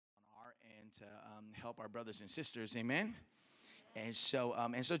to help our brothers and sisters. Amen. And so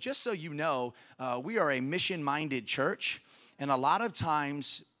just so you know, we are a mission-minded church, and a lot of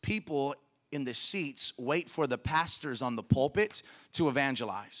times people in the seats wait for the pastors on the pulpit to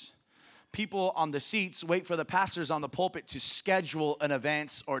evangelize. People on the seats wait for the pastors on the pulpit to schedule an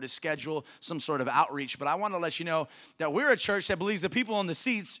event or to schedule some sort of outreach. But I want to let you know that we're a church that believes the people on the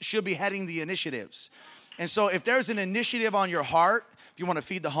seats should be heading the initiatives. And so if there's an initiative on your heart, if you want to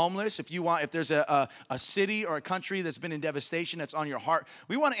feed the homeless, if there's a city or a country that's been in devastation that's on your heart,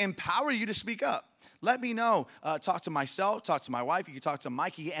 we want to empower you to speak up. Let me know. Talk to myself, talk to my wife. You can talk to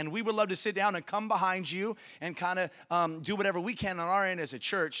Mikey, and we would love to sit down and come behind you and kind of do whatever we can on our end as a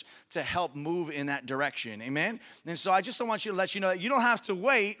church to help move in that direction. Amen? And so I just don't want you to let you know that you don't have to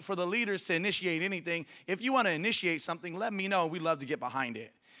wait for the leaders to initiate anything. If you want to initiate something, let me know. We'd love to get behind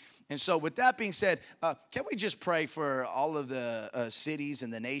it. And so with that being said, can we just pray for all of the cities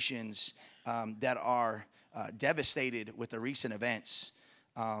and the nations that are devastated with the recent events?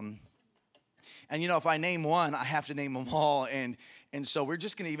 And, you know, if I name one, I have to name them all. And so we're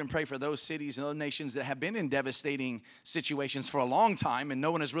just going to even pray for those cities and those nations that have been in devastating situations for a long time, and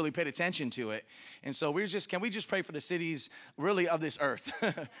no one has really paid attention to it. And so can we just pray for the cities really of this earth,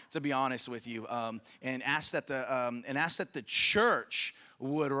 to be honest with you, and ask that the church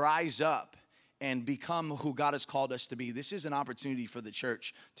would rise up and become who God has called us to be. This is an opportunity for the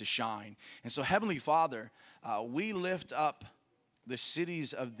church to shine. And so, Heavenly Father, we lift up the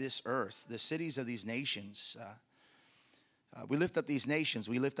cities of this earth, the cities of these nations. We lift up these nations.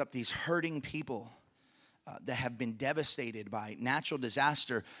 We lift up these hurting people that have been devastated by natural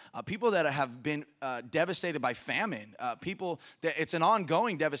disaster, people that have been devastated by famine, people that it's an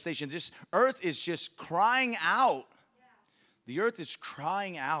ongoing devastation. This earth is just crying out. The earth is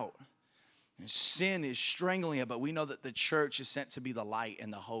crying out. And sin is strangling it, but we know that the church is sent to be the light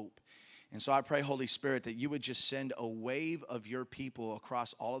and the hope. And so I pray, Holy Spirit, that you would just send a wave of your people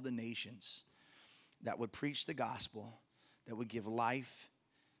across all of the nations that would preach the gospel, that would give life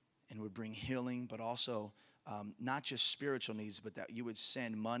and would bring healing, but also not just spiritual needs, but that you would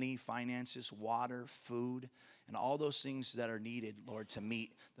send money, finances, water, food, and all those things that are needed, Lord, to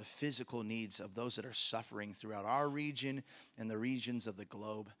meet the physical needs of those that are suffering throughout our region and the regions of the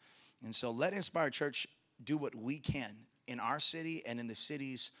globe. And so let Inspire Church do what we can in our city and in the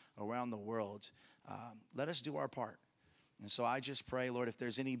cities around the world. Let us do our part. And so I just pray, Lord, if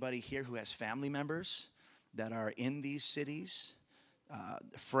there's anybody here who has family members that are in these cities,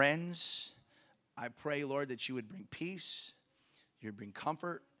 friends, I pray, Lord, that you would bring peace, you would bring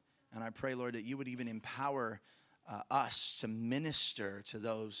comfort, and I pray, Lord, that you would even empower us to minister to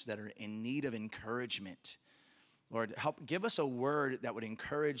those that are in need of encouragement. Lord, give us a word that would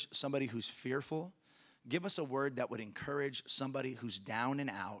encourage somebody who's fearful. Give us a word that would encourage somebody who's down and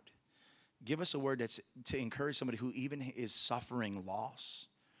out. Give us a word that's to encourage somebody who even is suffering loss.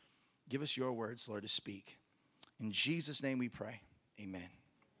 Give us your words, Lord, to speak. In Jesus' name we pray. Amen.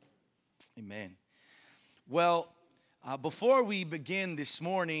 Amen. Well, before we begin this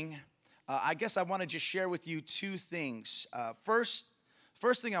morning, I guess I want to just share with you two things. First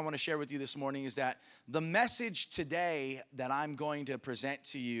thing I want to share with you this morning is that the message today that I'm going to present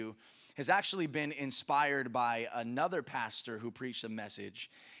to you has actually been inspired by another pastor who preached a message.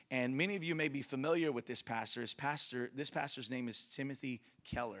 And many of you may be familiar with this pastor. This pastor's name is Timothy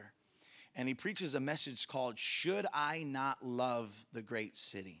Keller. And he preaches a message called, "Should I Not Love the Great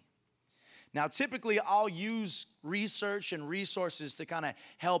City?" Now, typically, I'll use research and resources to kind of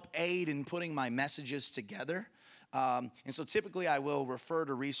help aid in putting my messages together. And so typically I will refer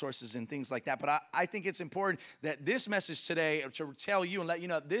to resources and things like that. But I think it's important that this message today, to tell you and let you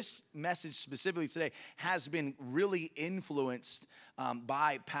know, this message specifically today has been really influenced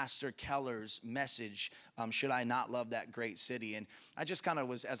by Pastor Keller's message, "Should I Not Love That Great City?" And I just kind of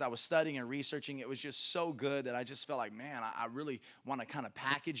was, as I was studying and researching, it was just so good that I just felt like, man, I really want to kind of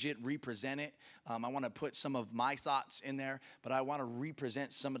package it, represent it. I want to put some of my thoughts in there, but I want to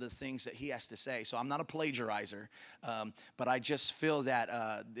represent some of the things that he has to say. So I'm not a plagiarizer, but I just feel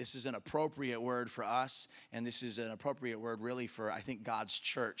that this is an appropriate word for us, and this is an appropriate word really for, I think, God's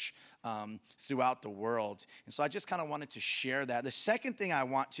church throughout the world. And so I just kind of wanted to share that. The second thing I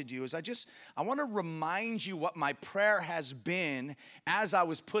want to do is I want to remind you what my prayer has been as I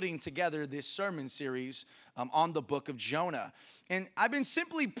was putting together this sermon series on the book of Jonah. And I've been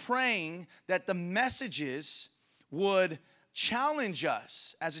simply praying that the messages would challenge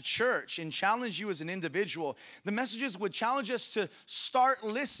us as a church and challenge you as an individual. The messages would challenge us to start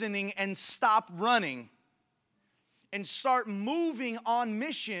listening and stop running. and start moving on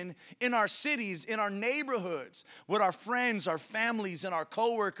mission in our cities, in our neighborhoods, with our friends, our families, and our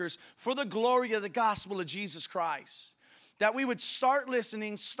coworkers for the glory of the gospel of Jesus Christ. That we would start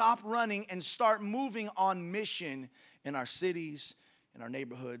listening, stop running, and start moving on mission in our cities, in our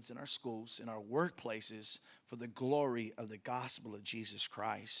neighborhoods, in our schools, in our workplaces for the glory of the gospel of Jesus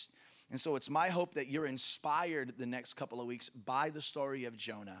Christ. And so it's my hope that you're inspired the next couple of weeks by the story of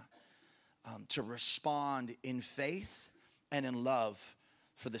Jonah to respond in faith and in love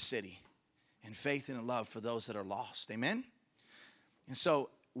for the city, in faith and in love for those that are lost. Amen? And so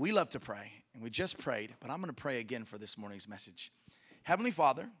we love to pray, and we just prayed, but I'm going to pray again for this morning's message. Heavenly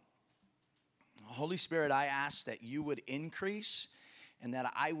Father, Holy Spirit, I ask that you would increase and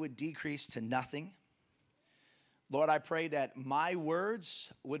that I would decrease to nothing. Lord, I pray that my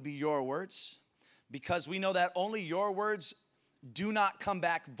words would be your words, because we know that only your words do not come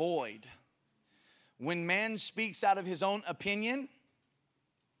back void. When man speaks out of his own opinion,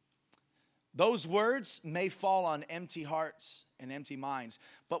 those words may fall on empty hearts and empty minds.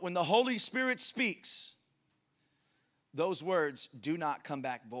 But when the Holy Spirit speaks, those words do not come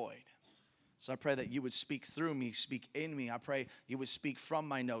back void. So I pray that you would speak through me, speak in me. I pray you would speak from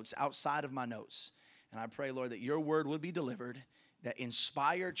my notes, outside of my notes. And I pray, Lord, that your word would be delivered, that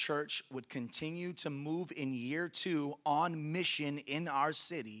Inspire Church would continue to move in year 2 on mission in our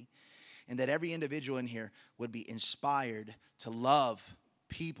city, and that every individual in here would be inspired to love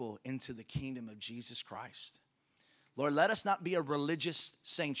people into the kingdom of Jesus Christ. Lord, let us not be a religious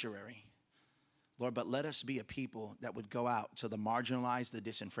sanctuary, Lord, but let us be a people that would go out to the marginalized, the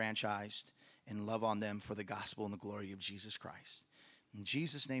disenfranchised, and love on them for the gospel and the glory of Jesus Christ. In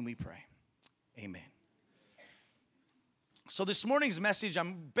Jesus' name we pray. Amen. So this morning's message,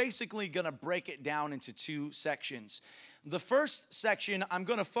 I'm basically going to break it down into 2 sections. The first section, I'm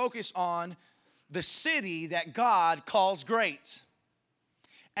going to focus on the city that God calls great.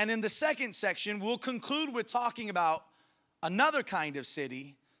 And in the second section, we'll conclude with talking about another kind of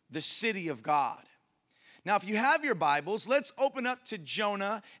city, the city of God. Now, if you have your Bibles, let's open up to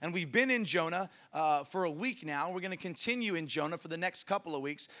Jonah. And we've been in Jonah for a week now. We're going to continue in Jonah for the next couple of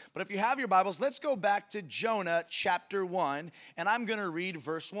weeks. But if you have your Bibles, let's go back to Jonah chapter 1. And I'm going to read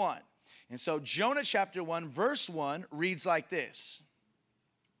verse 1. And so Jonah chapter 1, verse 1 reads like this.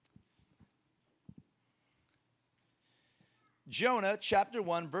 Jonah chapter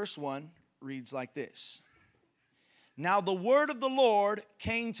 1, verse 1 reads like this. Now the word of the Lord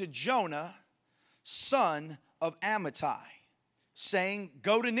came to Jonah, son of Amittai, saying,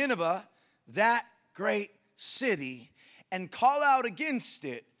 go to Nineveh, that great city, and call out against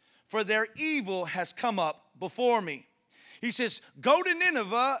it, for their evil has come up before me. He says, go to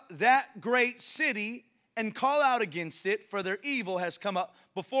Nineveh, that great city, and call out against it, for their evil has come up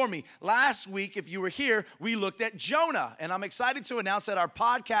before me. Last week, if you were here, we looked at Jonah, and I'm excited to announce that our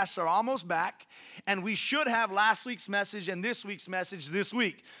podcasts are almost back, and we should have last week's message and this week's message this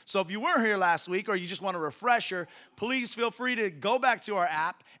week. So if you were here last week, or you just want a refresher, please feel free to go back to our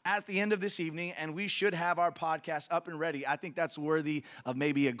app at the end of this evening, and we should have our podcast up and ready. I think that's worthy of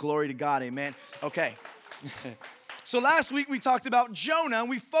maybe a glory to God, amen? Okay. So last week we talked about Jonah, and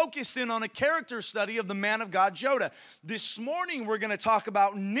we focused in on a character study of the man of God, Jonah. This morning we're going to talk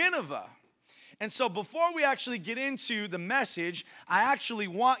about Nineveh. And so before we actually get into the message, I actually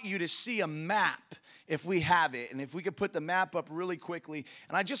want you to see a map, if we have it. And if we could put the map up really quickly.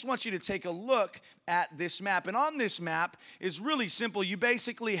 And I just want you to take a look at this map. And on this map is really simple. You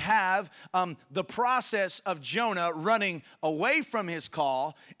basically have the process of Jonah running away from his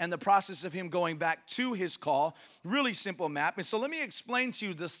call and the process of him going back to his call. Really simple map. And so let me explain to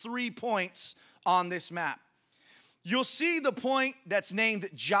you the 3 points on this map. You'll see the point that's named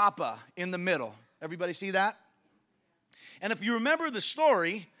Joppa in the middle. Everybody see that? And if you remember the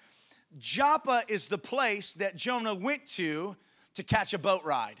story, Joppa is the place that Jonah went to catch a boat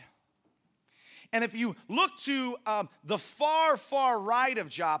ride. And if you look to the far, far right of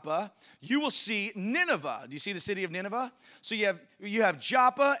Joppa, you will see Nineveh. Do you see the city of Nineveh? So you have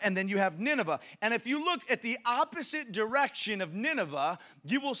Joppa, and then you have Nineveh. And if you look at the opposite direction of Nineveh,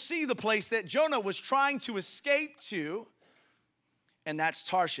 you will see the place that Jonah was trying to escape to, and that's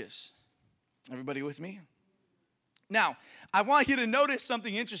Tarshish. Everybody with me? Now, I want you to notice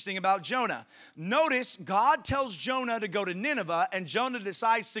something interesting about Jonah. Notice God tells Jonah to go to Nineveh, and Jonah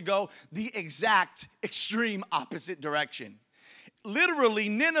decides to go the exact extreme opposite direction. Literally,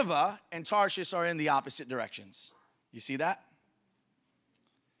 Nineveh and Tarshish are in the opposite directions. You see that?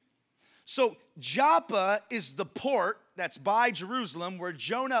 So Joppa is the port that's by Jerusalem where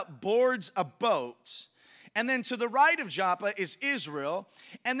Jonah boards a boat. And then to the right of Joppa is Israel.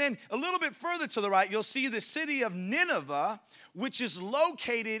 And then a little bit further to the right, you'll see the city of Nineveh, which is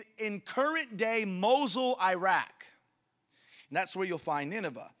located in current-day Mosul, Iraq. And that's where you'll find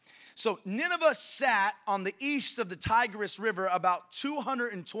Nineveh. So Nineveh sat on the east of the Tigris River, about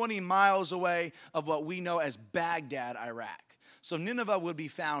 220 miles away of what we know as Baghdad, Iraq. So Nineveh would be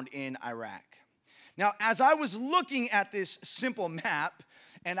found in Iraq. Now, as I was looking at this simple map,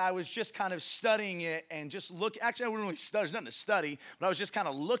 and I was just kind of studying it and just actually I wouldn't really study, there's nothing to study, but I was just kind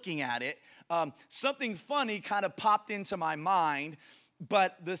of looking at it. Something funny kind of popped into my mind.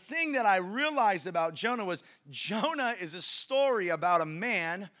 But the thing that I realized about Jonah was Jonah is a story about a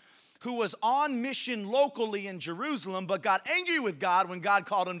man who was on mission locally in Jerusalem, but got angry with God when God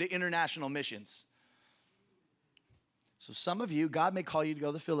called him to international missions. So some of you, God may call you to go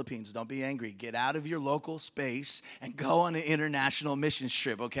to the Philippines. Don't be angry. Get out of your local space and go on an international mission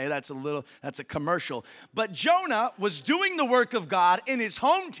trip, okay? That's a commercial. But Jonah was doing the work of God in his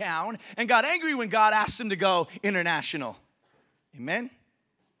hometown and got angry when God asked him to go international. Amen?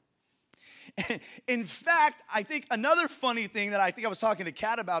 In fact, I think another funny thing that I was talking to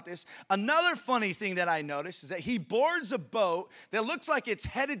Kat about this, another funny thing that I noticed is that he boards a boat that looks like it's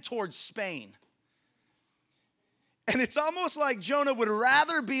headed towards Spain. And it's almost like Jonah would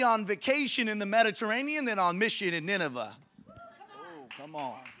rather be on vacation in the Mediterranean than on mission in Nineveh. Oh, come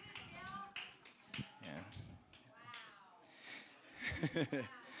on. Yeah.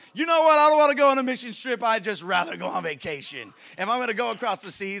 You know what? I don't want to go on a mission trip. I'd just rather go on vacation. If I'm going to go across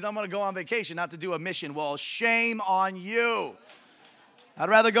the seas, I'm going to go on vacation, not to do a mission. Well, shame on you. I'd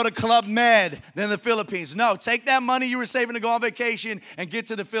rather go to Club Med than the Philippines. No, take that money you were saving to go on vacation and get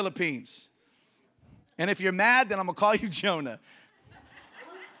to the Philippines. And if you're mad, then I'm going to call you Jonah.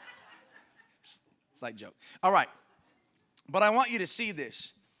 Slight joke. All right. But I want you to see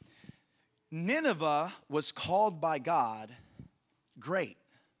this. Nineveh was called by God great.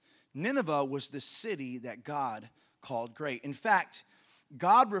 Nineveh was the city that God called great. In fact,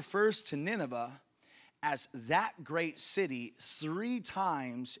 God refers to Nineveh as that great city 3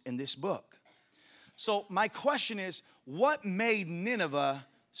 times in this book. So my question is, what made Nineveh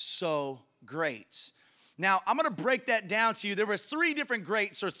so great? Now, I'm going to break that down to you. There were 3 different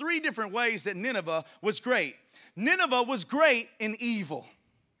greats, or 3 different ways that Nineveh was great. Nineveh was great in evil.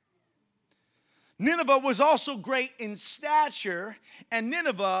 Nineveh was also great in stature, and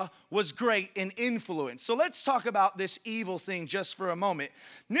Nineveh was great in influence. So let's talk about this evil thing just for a moment.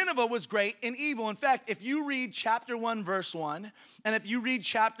 Nineveh was great in evil. In fact, if you read chapter 1, verse 1, and if you read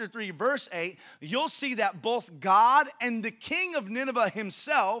chapter 3, verse 8, you'll see that both God and the king of Nineveh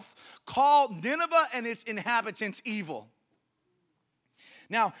himself called Nineveh and its inhabitants evil.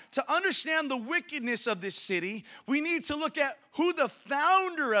 Now, to understand the wickedness of this city, we need to look at who the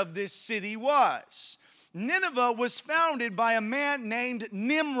founder of this city was. Nineveh was founded by a man named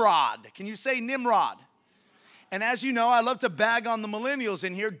Nimrod. Can you say Nimrod? And as you know, I love to bag on the millennials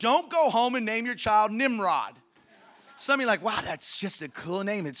in here. Don't go home and name your child Nimrod. Some of you are like, wow, that's just a cool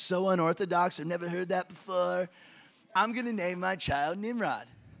name. It's so unorthodox. I've never heard that before. I'm going to name my child Nimrod.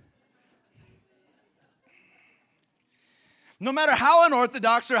 No matter how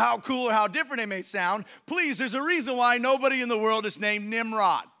unorthodox or how cool or how different it may sound, please, there's a reason why nobody in the world is named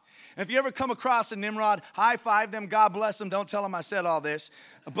Nimrod. And if you ever come across a Nimrod, high five them, God bless them. Don't tell them I said all this.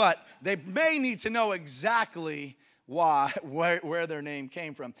 But they may need to know exactly where their name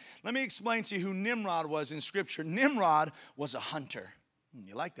came from. Let me explain to you who Nimrod was in Scripture. Nimrod was a hunter.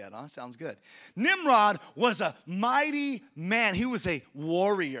 You like that, huh? Sounds good. Nimrod was a mighty man. He was a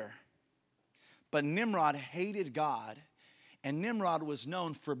warrior. But Nimrod hated God. And Nimrod was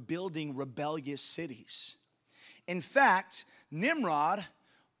known for building rebellious cities. In fact, Nimrod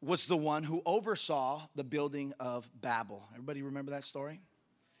was the one who oversaw the building of Babel. Everybody remember that story?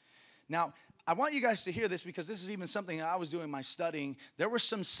 Now, I want you guys to hear this because this is even something I was doing my studying. There were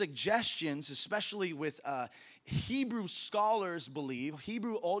some suggestions, especially with Hebrew scholars believe,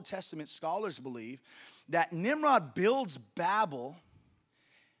 Hebrew Old Testament scholars believe, that Nimrod builds Babel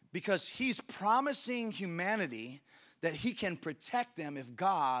because he's promising humanity that he can protect them if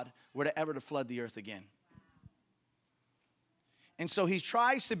God were to ever to flood the earth again. And so he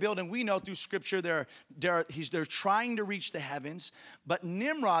tries to build, and we know through Scripture they're trying to reach the heavens. But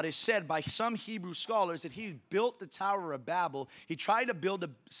Nimrod is said by some Hebrew scholars that he built the Tower of Babel. He tried to build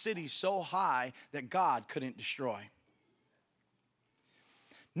a city so high that God couldn't destroy.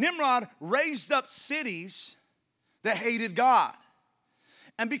 Nimrod raised up cities that hated God.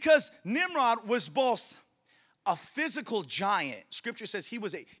 And because Nimrod was both a physical giant, Scripture says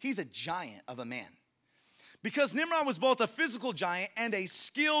he's a giant of a man. Because Nimrod was both a physical giant and a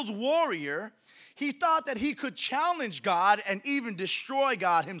skilled warrior, he thought that he could challenge God and even destroy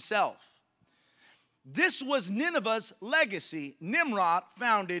God himself. This was Nineveh's legacy. Nimrod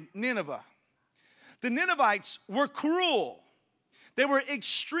founded Nineveh. The Ninevites were cruel. They were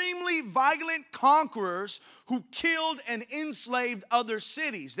extremely violent conquerors who killed and enslaved other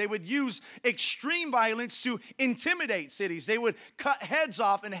cities. They would use extreme violence to intimidate cities. They would cut heads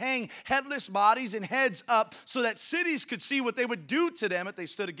off and hang headless bodies and heads up so that cities could see what they would do to them if they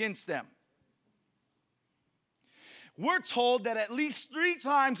stood against them. We're told that at least 3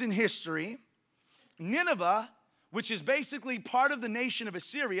 times in history, Nineveh, which is basically part of the nation of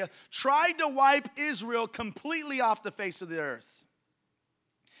Assyria, tried to wipe Israel completely off the face of the earth.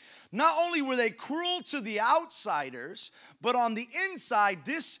 Not only were they cruel to the outsiders, but on the inside,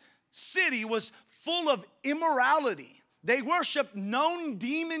 this city was full of immorality. They worshiped known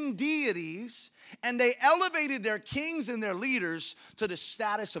demon deities, and they elevated their kings and their leaders to the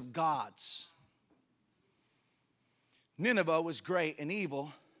status of gods. Nineveh was great in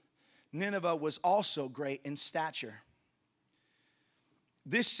evil. Nineveh was also great in stature.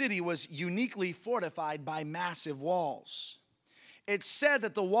 This city was uniquely fortified by massive walls. It said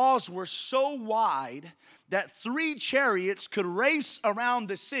that the walls were so wide that 3 chariots could race around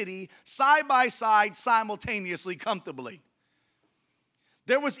the city side by side simultaneously comfortably.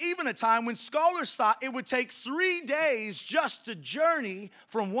 There was even a time when scholars thought it would take 3 days just to journey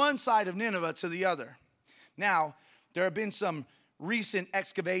from one side of Nineveh to the other. Now, there have been some recent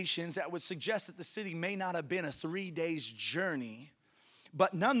excavations that would suggest that the city may not have been a 3 days journey,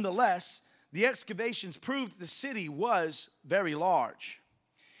 but nonetheless, the excavations proved the city was very large.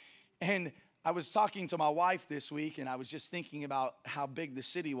 And I was talking to my wife this week, and I was just thinking about how big the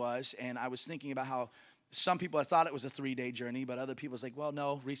city was, and I was thinking about how some people had thought it was a 3-day journey, but other people was like, well,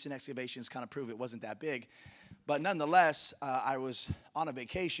 no, recent excavations kind of prove it wasn't that big. But nonetheless, I was on a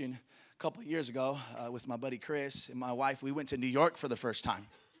vacation a couple of years ago with my buddy Chris and my wife. We went to New York for the first time.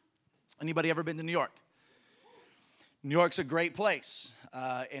 Anybody ever been to New York? New York's a great place.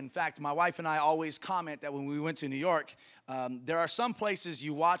 In fact, my wife and I always comment that when we went to New York, there are some places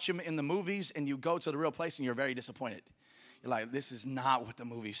you watch them in the movies and you go to the real place and you're very disappointed. You're like, this is not what the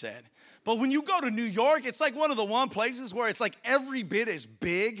movie said. But when you go to New York, it's like one of the one places where it's like every bit as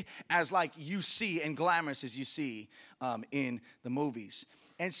big as like you see and glamorous as you see in the movies.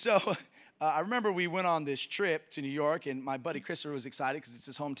 And so I remember we went on this trip to New York, and my buddy Christopher was excited because it's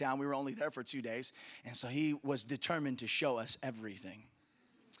his hometown. We were only there for 2 days, and so he was determined to show us everything.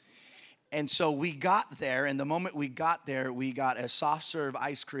 And so we got there, and the moment we got there, we got a soft serve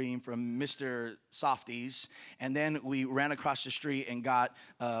ice cream from Mr. Softies, and then we ran across the street and got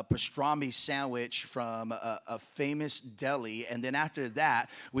a pastrami sandwich from a famous deli, and then after that,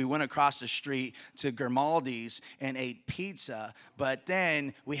 we went across the street to Grimaldi's and ate pizza, but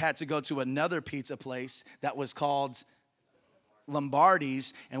then we had to go to another pizza place that was called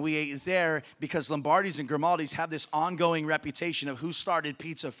Lombardi's, and we ate there because Lombardi's and Grimaldi's have this ongoing reputation of who started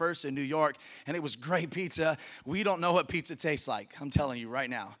pizza first in New York, and it was great pizza. We don't know what pizza tastes like. I'm telling you right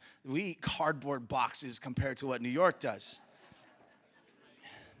now. We eat cardboard boxes compared to what New York does.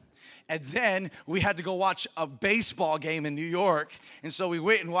 And then we had to go watch a baseball game in New York, and so we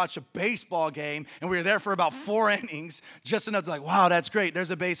went and watched a baseball game, and we were there for about 4 innings, just enough to like, wow, that's great.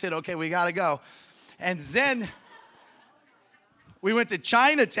 There's a base hit. Okay, we got to go. And then we went to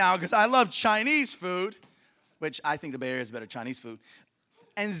Chinatown because I love Chinese food, which I think the Bay Area is better Chinese food.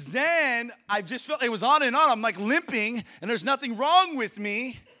 And then I just felt it was on and on. I'm like limping, and there's nothing wrong with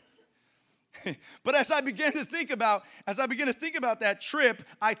me. But as I began to think about that trip,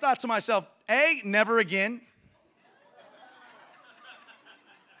 I thought to myself, A, never again.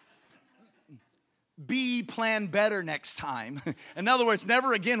 B, plan better next time. In other words,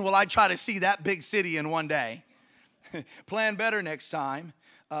 never again will I try to see that big city in one day. Plan better next time.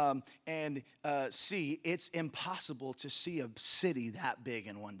 And C, it's impossible to see a city that big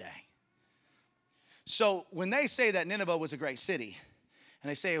in one day. So when they say that Nineveh was a great city, and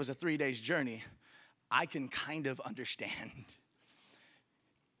they say it was a 3 days journey, I can kind of understand.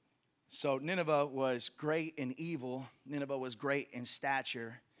 So Nineveh was great in evil. Nineveh was great in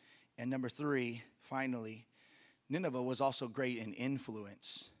stature. And number 3, finally, Nineveh was also great in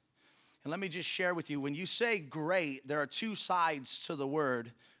influence. And let me just share with you, when you say great, there are 2 sides to the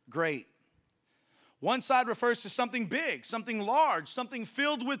word great. One side refers to something big, something large, something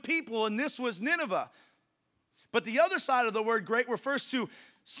filled with people, and this was Nineveh. But the other side of the word great refers to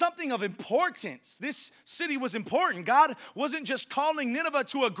something of importance. This city was important. God wasn't just calling Nineveh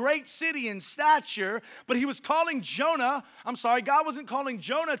to a great city in stature, but he was calling God wasn't calling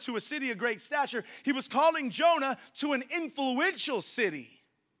Jonah to a city of great stature. He was calling Jonah to an influential city,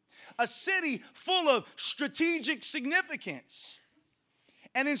 a city full of strategic significance.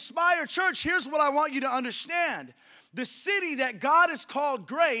 And Inspire Church, here's what I want you to understand. The city that God has called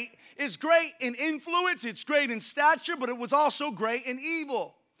great is great in influence, it's great in stature, but it was also great in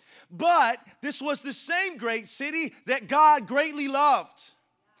evil. But this was the same great city that God greatly loved.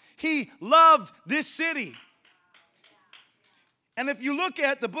 He loved this city. And if you look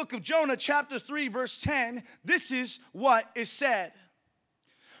at the book of Jonah, chapter 3, verse 10, this is what is said.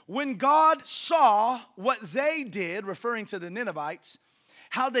 When God saw what they did, referring to the Ninevites,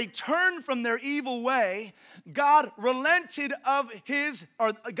 how they turned from their evil way, God relented of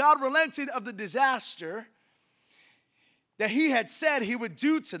the disaster that he had said he would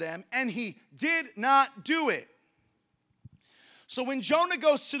do to them, and he did not do it. So when Jonah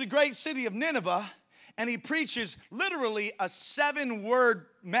goes to the great city of Nineveh and he preaches literally a 7-word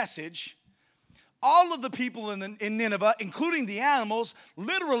message, all of the people in Nineveh, including the animals,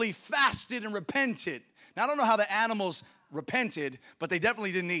 literally fasted and repented. Now, I don't know how the animals repented, but they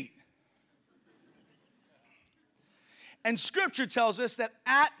definitely didn't eat. And scripture tells us that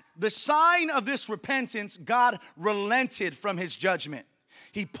at the sign of this repentance, God relented from his judgment.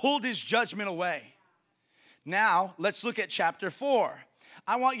 He pulled his judgment away. Now, let's look at chapter 4.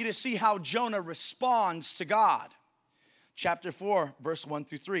 I want you to see how Jonah responds to God. Chapter 4, verse 1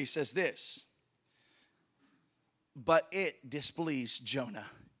 through 3 says this. But it displeased Jonah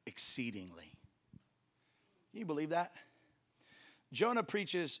exceedingly. Can you believe that? Jonah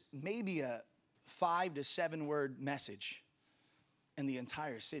preaches maybe a 5 to 7 word message, and the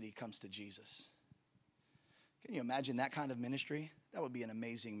entire city comes to Jesus. Can you imagine that kind of ministry? That would be an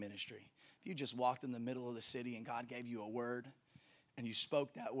amazing ministry. If you just walked in the middle of the city and God gave you a word, and you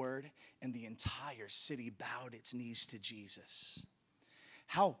spoke that word, and the entire city bowed its knees to Jesus.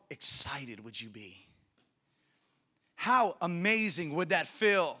 How excited would you be? How amazing would that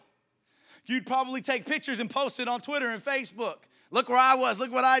feel? You'd probably take pictures and post it on Twitter and Facebook. Look where I was,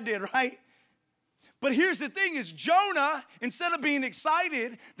 look what I did, right? But here's the thing is Jonah, instead of being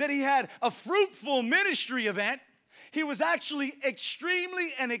excited that he had a fruitful ministry event, he was actually extremely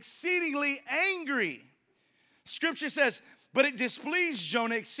and exceedingly angry. Scripture says, but it displeased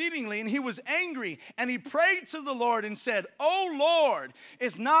Jonah exceedingly, and he was angry, and he prayed to the Lord and said, "O Lord,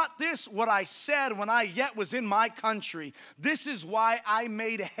 is not this what I said when I yet was in my country? This is why I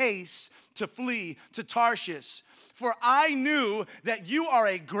made haste to flee to Tarshish. For I knew that you are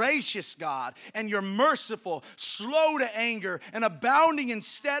a gracious God, and you're merciful, slow to anger, and abounding in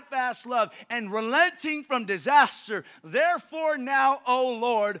steadfast love, and relenting from disaster. Therefore now, O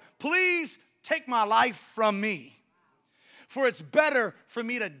Lord, please take my life from me. For it's better for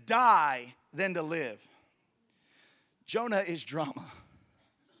me to die than to live." Jonah is drama.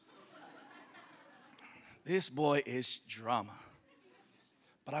 This boy is drama.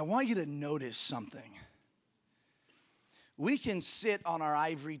 But I want you to notice something. We can sit on our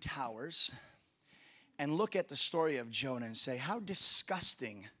ivory towers and look at the story of Jonah and say, how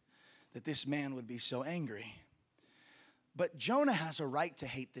disgusting that this man would be so angry. But Jonah has a right to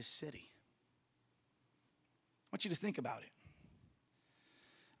hate this city. I want you to think about it.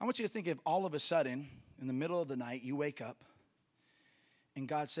 I want you to think if all of a sudden, in the middle of the night, you wake up and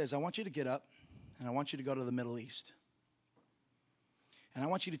God says, I want you to get up and I want you to go to the Middle East. And I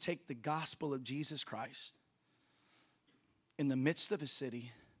want you to take the gospel of Jesus Christ in the midst of a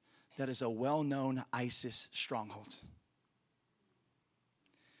city that is a well-known ISIS stronghold.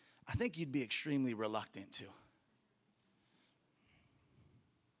 I think you'd be extremely reluctant to.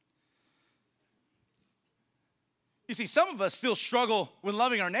 You see, some of us still struggle with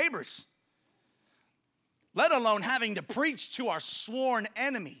loving our neighbors, let alone having to preach to our sworn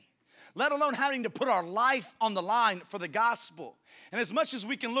enemy, let alone having to put our life on the line for the gospel. And as much as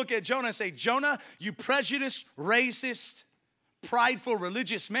we can look at Jonah and say, Jonah, you prejudiced, racist, prideful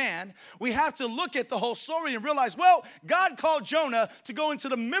religious man, we have to look at the whole story and realize, well, God called Jonah to go into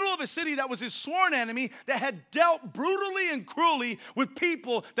the middle of a city that was his sworn enemy, that had dealt brutally and cruelly with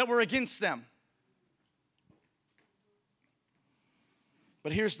people that were against them.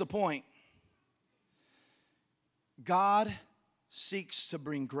 But here's the point. God seeks to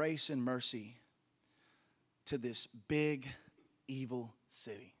bring grace and mercy to this big, evil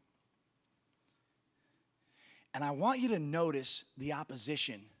city. And I want you to notice the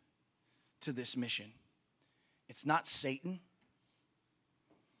opposition to this mission. It's not Satan.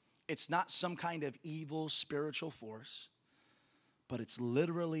 It's not some kind of evil spiritual force, but it's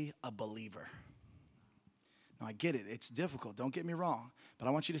literally a believer. Now, I get it. It's difficult. Don't get me wrong. But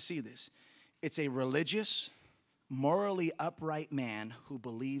I want you to see this. It's a religious, morally upright man who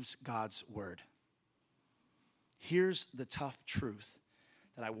believes God's word. Here's the tough truth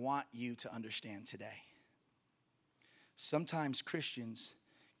that I want you to understand today. Sometimes Christians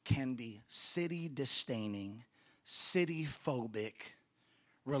can be city disdaining, city phobic,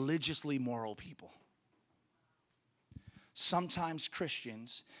 religiously moral people. Sometimes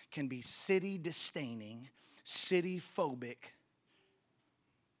Christians can be city disdaining, city phobic,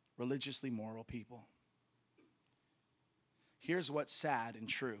 religiously moral people. Here's what's sad and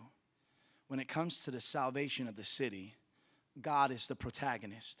true. When it comes to the salvation of the city, God is the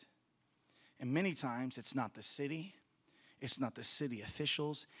protagonist. And many times it's not the city, it's not the city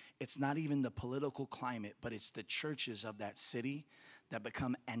officials, it's not even the political climate, but it's the churches of that city that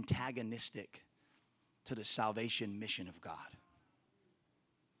become antagonistic to the salvation mission of God.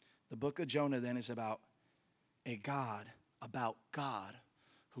 The book of Jonah then is about God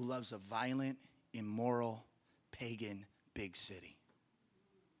who loves a violent, immoral, pagan, big city.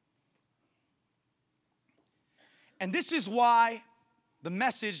 And this is why the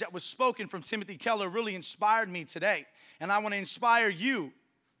message that was spoken from Timothy Keller really inspired me today. And I want to inspire you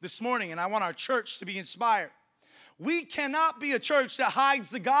this morning, and I want our church to be inspired. We cannot be a church that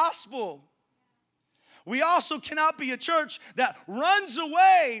hides the gospel. We also cannot be a church that runs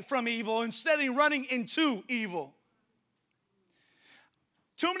away from evil instead of running into evil.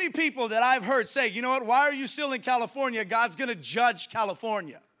 Too many people that I've heard say, you know what, why are you still in California? God's going to judge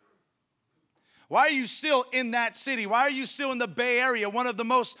California. Why are you still in that city? Why are you still in the Bay Area, one of the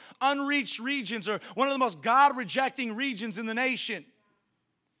most unreached regions or one of the most God-rejecting regions in the nation?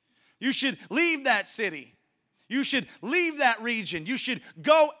 You should leave that city. You should leave that region. You should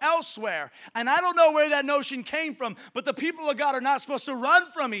go elsewhere. And I don't know where that notion came from, but the people of God are not supposed to run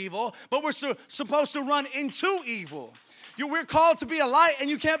from evil, but we're supposed to run into evil. We're called to be a light, and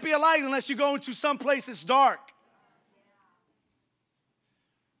you can't be a light unless you go into some place that's dark.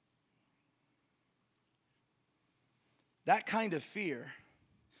 That kind of fear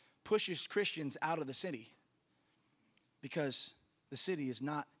pushes Christians out of the city because the city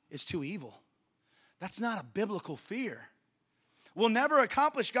is too evil. That's not a biblical fear. We'll never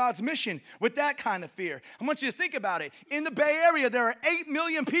accomplish God's mission with that kind of fear. I want you to think about it. In the Bay Area, there are 8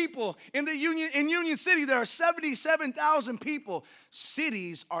 million people. In Union City, there are 77,000 people.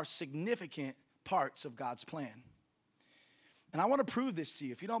 Cities are significant parts of God's plan. And I want to prove this to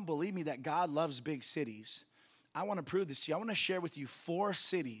you. If you don't believe me that God loves big cities, I want to prove this to you. I want to share with you 4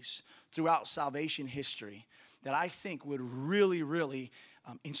 cities throughout salvation history that I think would really, really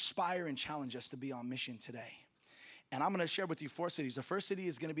inspire and challenge us to be on mission today. And I'm going to share with you 4 cities. The first city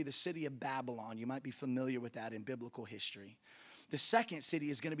is going to be the city of Babylon. You might be familiar with that in biblical history. The second city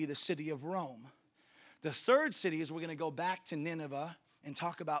is going to be the city of Rome. The third city is we're going to go back to Nineveh and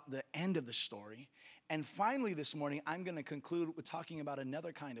talk about the end of the story. And finally this morning, I'm going to conclude with talking about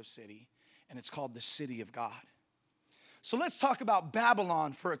another kind of city, and it's called the city of God. So let's talk about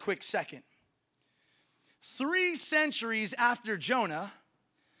Babylon for a quick second. 3 centuries after Jonah,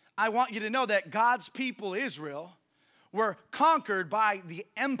 I want you to know that God's people, Israel, were conquered by the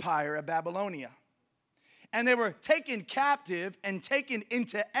empire of Babylonia. And they were taken captive and taken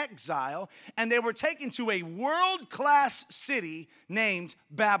into exile, and they were taken to a world-class city named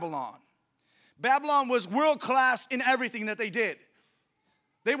Babylon. Babylon was world-class in everything that they did.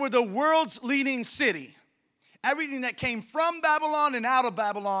 They were the world's leading city. Everything that came from Babylon and out of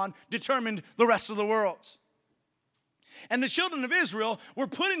Babylon determined the rest of the world. And the children of Israel were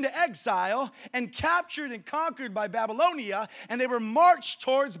put into exile and captured and conquered by Babylonia, and they were marched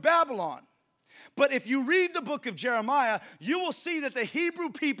towards Babylon. But if you read the book of Jeremiah, you will see that the Hebrew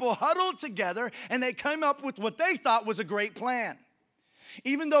people huddled together and they came up with what they thought was a great plan.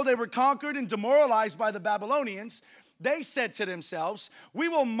 Even though they were conquered and demoralized by the Babylonians, they said to themselves, we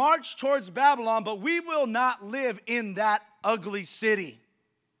will march towards Babylon, but we will not live in that ugly city.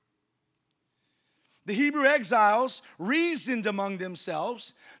 The Hebrew exiles reasoned among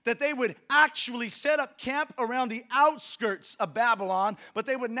themselves that they would actually set up camp around the outskirts of Babylon, but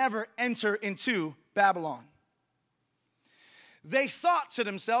they would never enter into Babylon. They thought to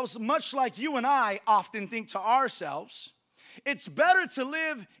themselves, much like you and I often think to ourselves, it's better to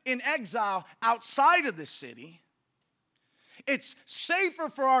live in exile outside of the city. It's safer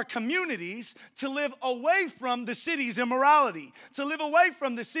for our communities to live away from the city's immorality, to live away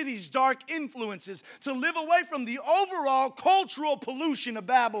from the city's dark influences, to live away from the overall cultural pollution of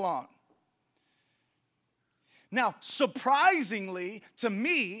Babylon. Now, surprisingly to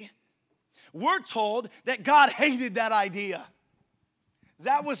me, we're told that God hated that idea.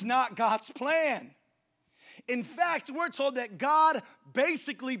 That was not God's plan. In fact, we're told that God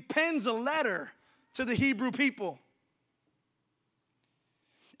basically pens a letter to the Hebrew people.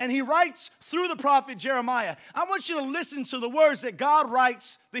 And he writes through the prophet Jeremiah. I want you to listen to the words that God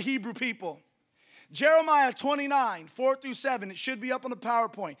writes the Hebrew people. Jeremiah 29, 4 through 7. It should be up on the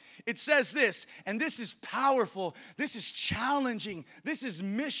PowerPoint. It says this, and this is powerful. This is challenging. This is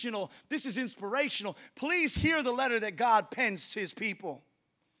missional. This is inspirational. Please hear the letter that God pens to his people.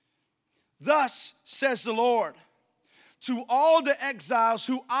 Thus says the Lord, to all the exiles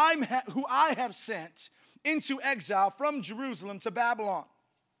who I have sent into exile from Jerusalem to Babylon.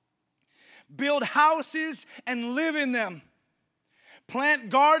 Build houses and live in them. Plant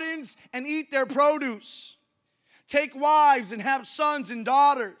gardens and eat their produce. Take wives and have sons and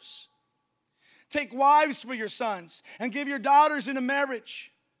daughters. Take wives for your sons and give your daughters into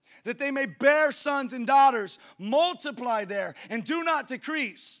marriage, that they may bear sons and daughters. Multiply there and do not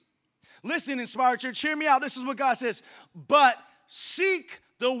decrease. Listen, Inspired Church, hear me out. This is what God says. But seek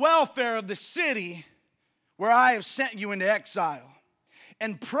the welfare of the city where I have sent you into exile,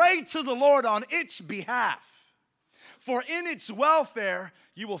 and pray to the Lord on its behalf. For in its welfare,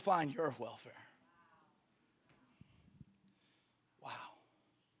 you will find your welfare. Wow.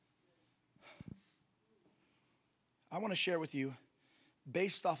 I want to share with you,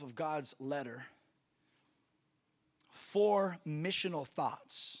 based off of God's letter, 4 missional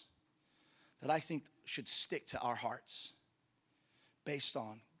thoughts that I think should stick to our hearts based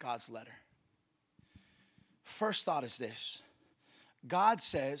on God's letter. First thought is this. God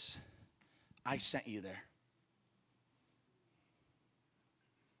says, I sent you there.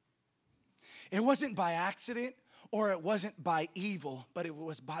 It wasn't by accident or it wasn't by evil, but it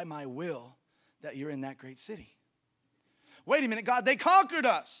was by my will that you're in that great city. Wait a minute, God, they conquered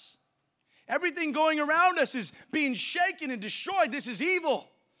us. Everything going around us is being shaken and destroyed. This is evil.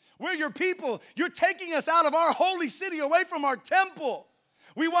 We're your people. You're taking us out of our holy city, away from our temple.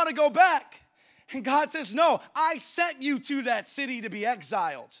 We want to go back. And God says, no, I sent you to that city to be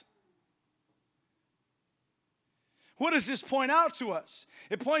exiled. What does this point out to us?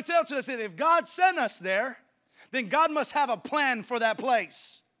 It points out to us that if God sent us there, then God must have a plan for that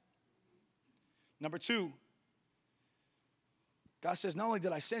place. Number 2, God says, not only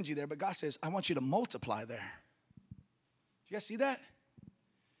did I send you there, but God says, I want you to multiply there. You guys see that?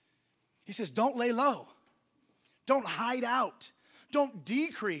 He says, don't lay low. Don't hide out. Don't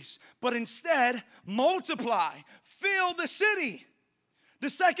decrease, but instead multiply. Fill the city. The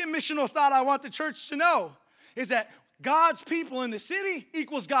second missional thought I want the church to know is that God's people in the city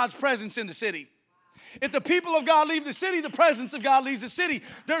equals God's presence in the city. If the people of God leave the city, the presence of God leaves the city.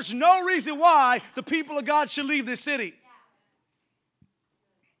 There's no reason why the people of God should leave this city.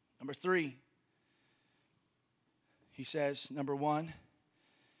 Number 3, he says, number 1,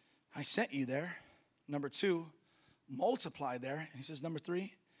 I sent you there. Number 2, multiply there. And he says, number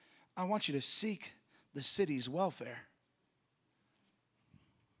 3, I want you to seek the city's welfare.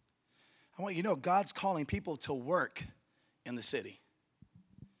 I want you to know God's calling people to work in the city,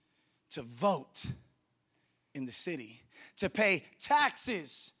 to vote in the city, to pay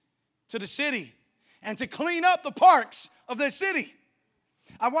taxes to the city, and to clean up the parks of the city.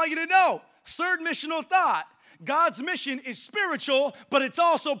 I want you to know, third missional thought, God's mission is spiritual, but it's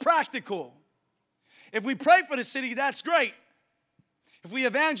also practical. If we pray for the city, that's great. If we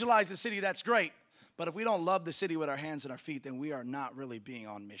evangelize the city, that's great. But if we don't love the city with our hands and our feet, then we are not really being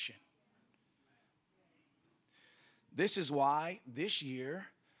on mission. This is why this year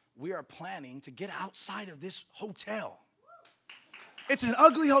we are planning to get outside of this hotel. It's an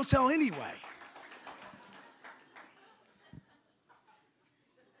ugly hotel anyway.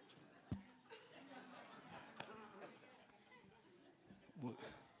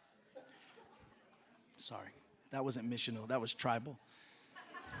 Sorry, that wasn't missional, that was tribal.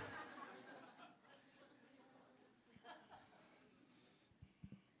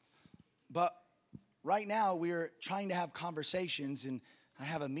 But right now we're trying to have conversations, and I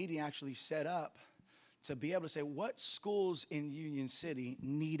have a meeting actually set up to be able to say what schools in Union City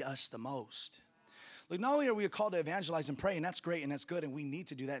need us the most. Look, not only are we called to evangelize and pray, and that's great and that's good, and we need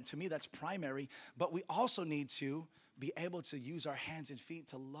to do that, and to me that's primary, but we also need to be able to use our hands and feet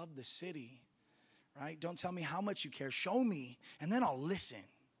to love the city. Right? Don't tell me how much you care. Show me, and then I'll listen.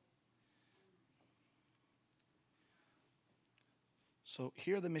 So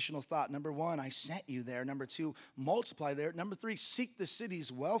here the missional thought. Number 1, I sent you there. Number 2, multiply there. Number 3, seek the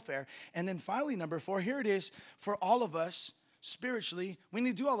city's welfare. And then finally, number 4, here it is for all of us spiritually, we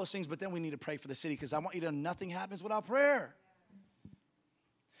need to do all those things, but then we need to pray for the city, because I want you to know nothing happens without prayer.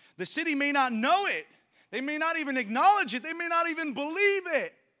 The city may not know it. They may not even acknowledge it. They may not even believe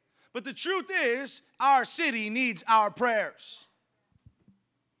it. But the truth is, our city needs our prayers.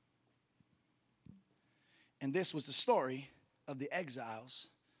 And this was the story of the exiles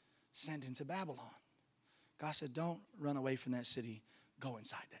sent into Babylon. God said, don't run away from that city. Go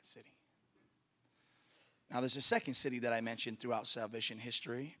inside that city. Now, there's a second city that I mentioned throughout salvation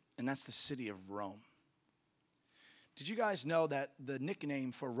history, and that's the city of Rome. Did you guys know that the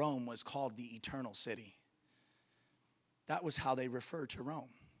nickname for Rome was called the Eternal City? That was how they referred to Rome.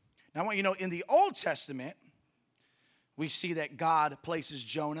 Now, I want you to know, in the Old Testament, we see that God places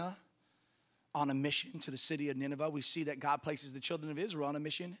Jonah on a mission to the city of Nineveh. We see that God places the children of Israel on a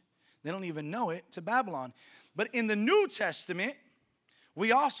mission, they don't even know it, to Babylon. But in the New Testament,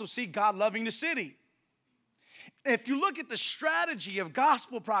 we also see God loving the city. If you look at the strategy of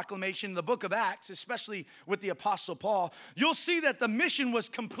gospel proclamation in the book of Acts, especially with the Apostle Paul, you'll see that the mission was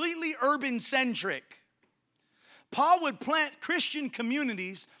completely urban-centric. Paul would plant Christian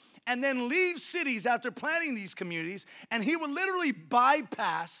communities and then leave cities after planting these communities, and he would literally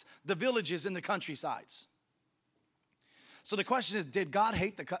bypass the villages in the countrysides. So the question is, did God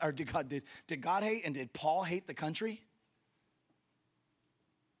hate did God hate and did Paul hate the country?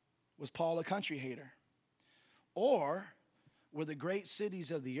 Was Paul a country hater? Or were the great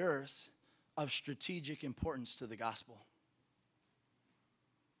cities of the earth of strategic importance to the gospel?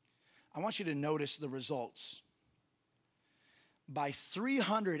 I want you to notice the results. By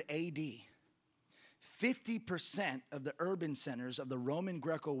 300 AD, 50% of the urban centers of the Roman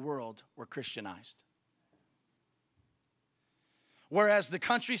Greco world were Christianized. Whereas the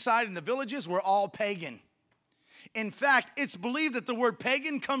countryside and the villages were all pagan. In fact, it's believed that the word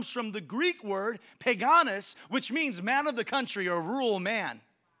pagan comes from the Greek word paganos, which means man of the country or rural man.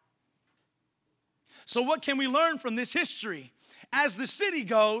 So what can we learn from this history? As the city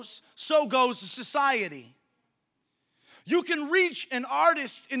goes, so goes the society. You can reach an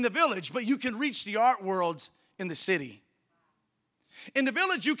artist in the village, but you can reach the art world in the city. In the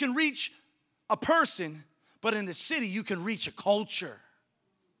village, you can reach a person, but in the city, you can reach a culture.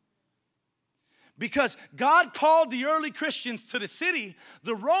 Because God called the early Christians to the city,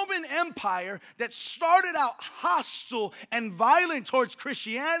 the Roman Empire that started out hostile and violent towards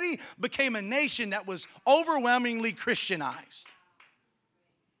Christianity became a nation that was overwhelmingly Christianized.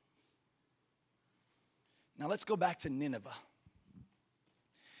 Now let's go back to Nineveh.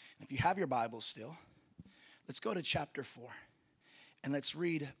 If you have your Bible still, let's go to chapter 4 and let's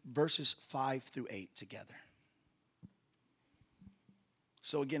read verses 5 through 8 together.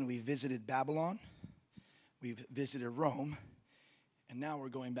 So again, we visited Babylon, we've visited Rome, and now we're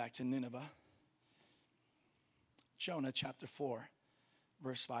going back to Nineveh. Jonah chapter 4,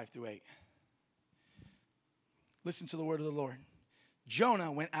 verse 5 through 8. Listen to the word of the Lord.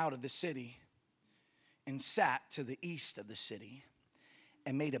 Jonah went out of the city and sat to the east of the city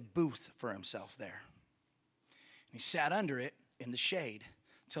and made a booth for himself there. And he sat under it in the shade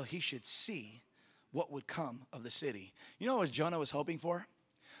till he should see what would come of the city. You know what Jonah was hoping for?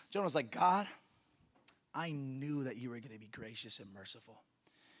 Jonah was like, God, I knew that you were going to be gracious and merciful.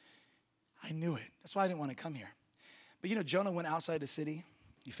 I knew it. That's why I didn't want to come here. But you know, Jonah went outside the city.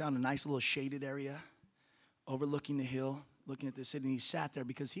 He found a nice little shaded area overlooking the hill, looking at the city, and he sat there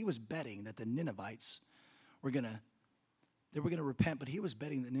because he was betting that the Ninevites were going to repent, but he was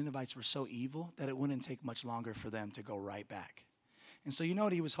betting the Ninevites were so evil that it wouldn't take much longer for them to go right back. And so you know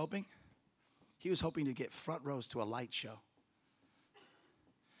what he was hoping? He was hoping to get front rows to a light show.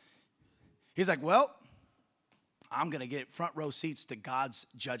 He's like, well, I'm going to get front row seats to God's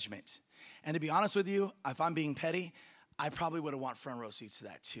judgment. And to be honest with you, if I'm being petty, I probably would have wanted front row seats to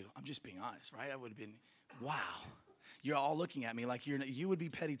that too. I'm just being honest, right? I would have been, wow. You're all looking at me like you would be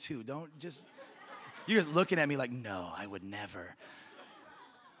petty too. You're just looking at me like, no, I would never.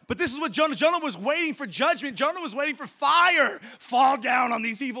 But this is what Jonah was waiting for judgment. Jonah was waiting for fire fall down on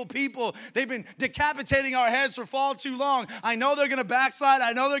these evil people. They've been decapitating our heads for far too long. I know they're going to backslide.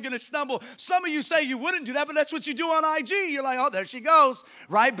 I know they're going to stumble. Some of you say you wouldn't do that, but that's what you do on IG. You're like, oh, there she goes,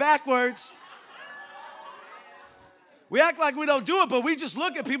 right backwards. We act like we don't do it, but we just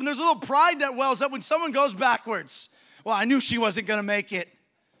look at people, and there's a little pride that wells up when someone goes backwards. Well, I knew she wasn't going to make it.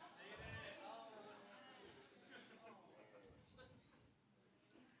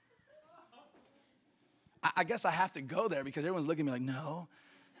 I guess I have to go there because everyone's looking at me like, no.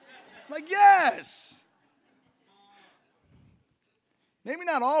 Like, yes. Maybe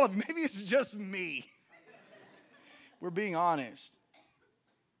not all of you. Maybe it's just me. We're being honest.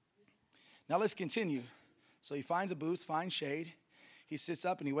 Now let's continue. So he finds a booth, finds shade. He sits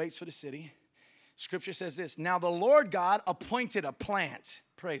up and he waits for the city. Scripture says this, now the Lord God appointed a plant.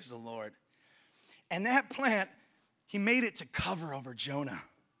 Praise the Lord. And that plant, he made it to cover over Jonah,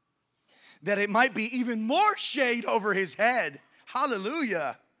 that it might be even more shade over his head.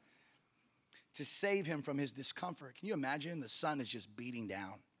 Hallelujah. To save him from his discomfort. Can you imagine? The sun is just beating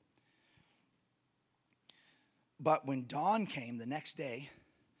down. But when dawn came the next day,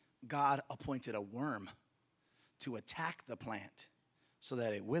 God appointed a worm to attack the plant so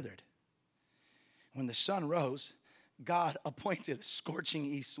that it withered. When the sun rose, God appointed a scorching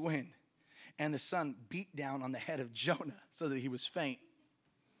east wind, and the sun beat down on the head of Jonah so that he was faint.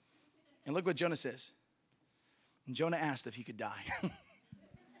 And look what Jonah says. And Jonah asked if he could die.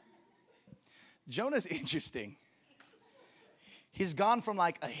 Jonah's interesting. He's gone from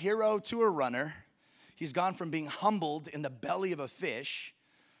like a hero to a runner. He's gone from being humbled in the belly of a fish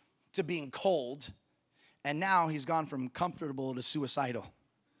to being cold. And now he's gone from comfortable to suicidal.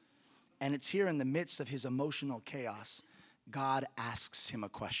 And it's here in the midst of his emotional chaos, God asks him a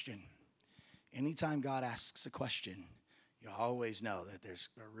question. Anytime God asks a question, you always know that there's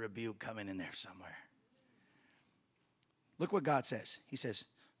a rebuke coming in there somewhere. Look what God says. He says,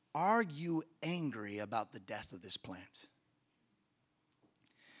 are you angry about the death of this plant?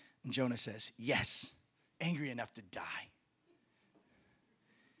 And Jonah says, yes, angry enough to die.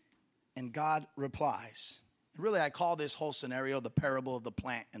 And God replies, really I call this whole scenario the parable of the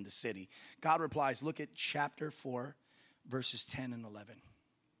plant and the city. God replies, look at chapter 4, verses 10 and 11.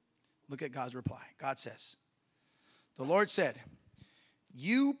 Look at God's reply. God says, the Lord said,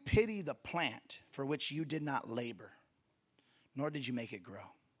 you pity the plant for which you did not labor, nor did you make it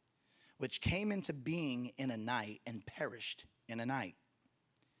grow, which came into being in a night and perished in a night.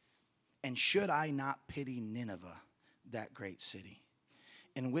 And should I not pity Nineveh, that great city,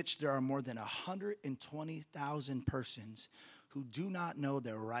 in which there are more than 120,000 persons who do not know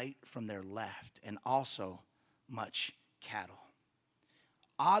their right from their left, and also much cattle?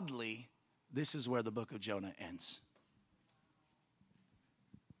 Oddly, this is where the book of Jonah ends.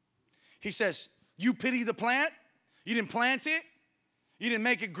 He says, you pity the plant? You didn't plant it? You didn't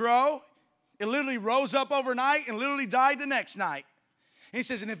make it grow? It literally rose up overnight and literally died the next night. And he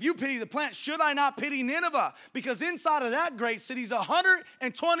says, and if you pity the plant, should I not pity Nineveh? Because inside of that great city is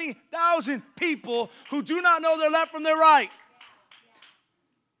 120,000 people who do not know their left from their right.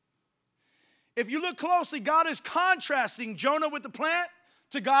 If you look closely, God is contrasting Jonah with the plant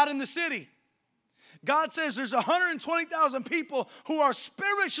to God in the city. God says there's 120,000 people who are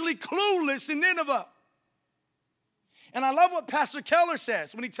spiritually clueless in Nineveh. And I love what Pastor Keller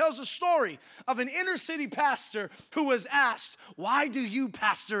says when he tells a story of an inner city pastor who was asked, why do you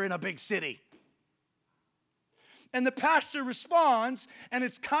pastor in a big city? And the pastor responds, and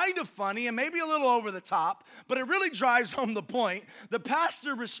it's kind of funny and maybe a little over the top, but it really drives home the point. The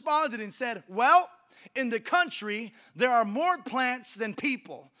pastor responded and said, well, in the country, there are more plants than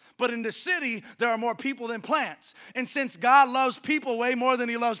people. But in the city, there are more people than plants. And since God loves people way more than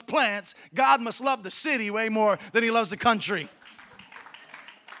he loves plants, God must love the city way more than he loves the country.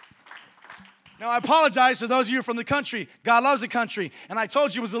 Now, I apologize to those of you from the country. God loves the country. And I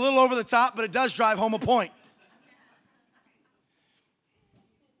told you it was a little over the top, but it does drive home a point.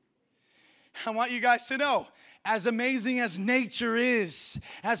 I want you guys to know, as amazing as nature is,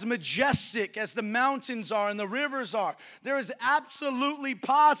 as majestic as the mountains are and the rivers are, there is absolutely,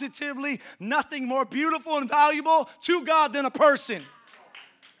 positively nothing more beautiful and valuable to God than a person.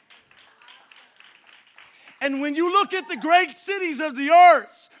 And when you look at the great cities of the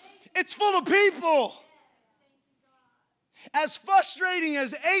earth, it's full of people. As frustrating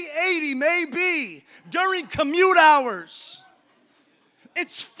as 880 may be during commute hours,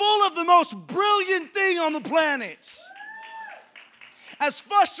 it's full of the most brilliant thing on the planet. As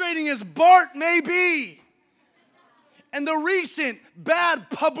frustrating as BART may be, and the recent bad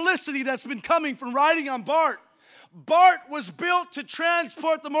publicity that's been coming from riding on BART, BART was built to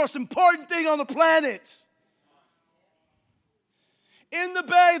transport the most important thing on the planet. In the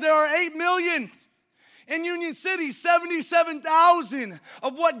Bay, there are 8 million. In Union City, 77,000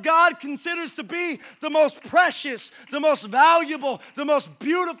 of what God considers to be the most precious, the most valuable, the most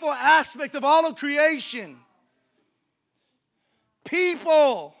beautiful aspect of all of creation.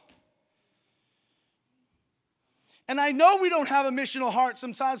 People. And I know we don't have a missional heart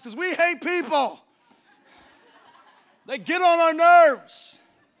sometimes because we hate people. They get on our nerves.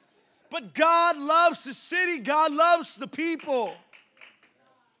 But God loves the city. God loves the people.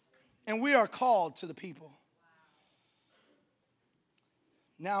 And we are called to the people.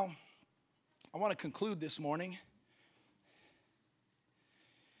 Now, I want to conclude this morning.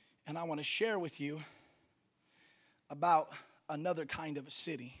 And I want to share with you about another kind of a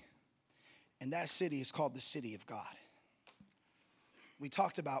city, and that city is called the city of God. We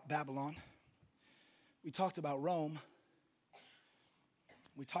talked about Babylon. We talked about Rome.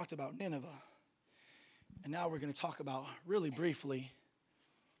 We talked about Nineveh. And now we're going to talk about, really briefly,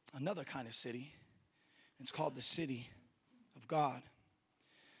 another kind of city. It's called the city of God.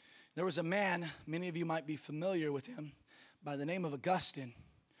 There was a man, many of you might be familiar with him, by the name of Augustine,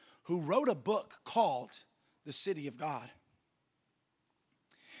 who wrote a book called The City of God.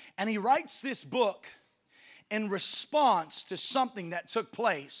 And he writes this book in response to something that took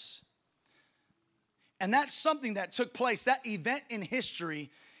place. And that something that took place, that event in history,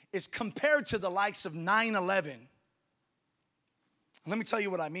 is compared to the likes of 9/11. Let me tell you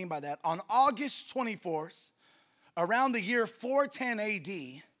what I mean by that. On August 24th, around the year 410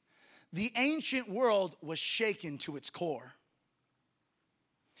 AD, the ancient world was shaken to its core.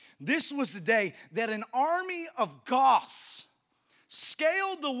 This was the day that an army of Goths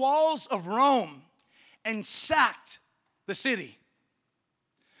scaled the walls of Rome and sacked the city.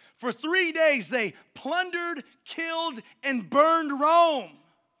 For 3 days, they plundered, killed, and burned Rome.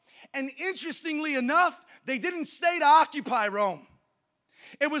 And interestingly enough, they didn't stay to occupy Rome.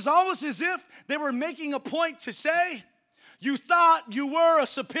 It was almost as if they were making a point to say, you thought you were a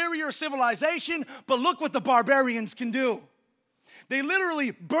superior civilization, but look what the barbarians can do. They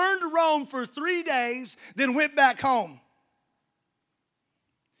literally burned Rome for 3 days, then went back home.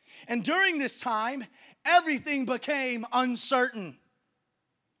 And during this time, everything became uncertain.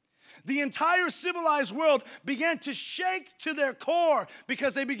 The entire civilized world began to shake to their core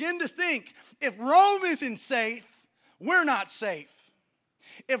because they began to think, if Rome isn't safe, we're not safe.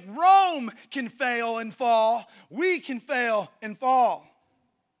 If Rome can fail and fall, we can fail and fall.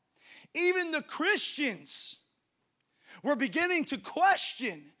 Even the Christians were beginning to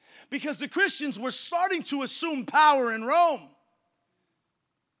question because the Christians were starting to assume power in Rome.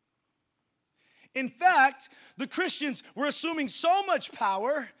 In fact, the Christians were assuming so much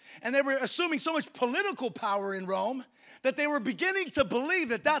power and they were assuming so much political power in Rome that they were beginning to believe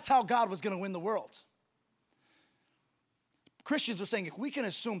that that's how God was going to win the world. Christians were saying, if we can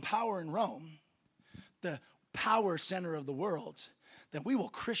assume power in Rome, the power center of the world, then we will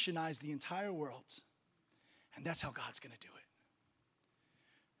Christianize the entire world. And that's how God's going to do it.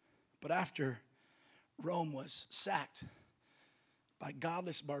 But after Rome was sacked by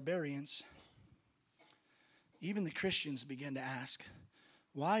godless barbarians, even the Christians began to ask,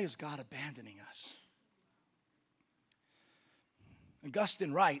 why is God abandoning us?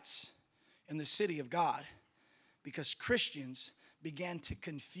 Augustine writes in The City of God, because Christians began to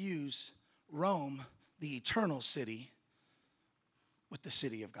confuse Rome, the eternal city, with the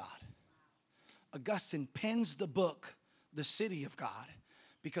city of God. Augustine pens the book, The City of God,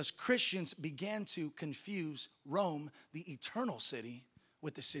 because Christians began to confuse Rome, the eternal city,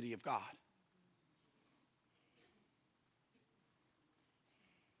 with the city of God.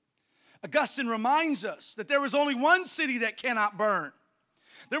 Augustine reminds us that there was only one city that cannot burn.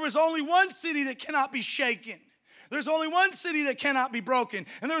 There was only one city that cannot be shaken. There's only one city that cannot be broken.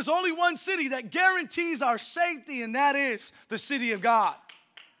 And there's only one city that guarantees our safety, and that is the city of God.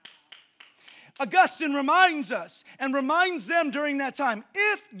 Augustine reminds us and reminds them during that time,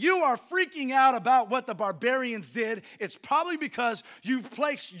 if you are freaking out about what the barbarians did, it's probably because you've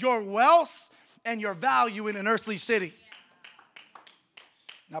placed your wealth and your value in an earthly city.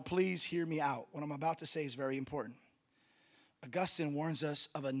 Now, please hear me out. What I'm about to say is very important. Augustine warns us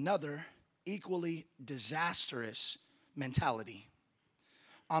of another equally disastrous mentality.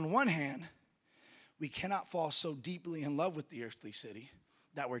 On one hand, we cannot fall so deeply in love with the earthly city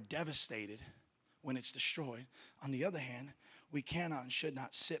that we're devastated when it's destroyed. On the other hand, we cannot and should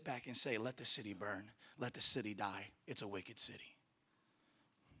not sit back and say, let the city burn, let the city die. It's a wicked city.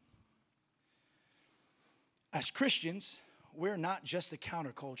 As Christians, we're not just a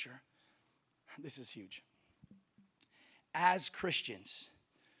counterculture. This is huge. As Christians,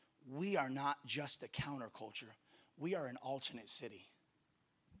 we are not just a counterculture. We are an alternate city.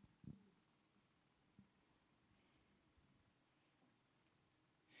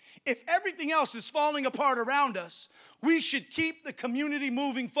 If everything else is falling apart around us, we should keep the community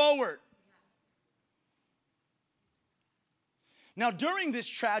moving forward. Now, during this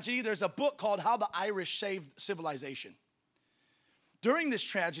tragedy, there's a book called How the Irish Saved Civilization. During this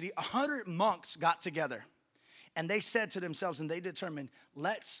tragedy, 100 monks got together. And they said to themselves, and they determined,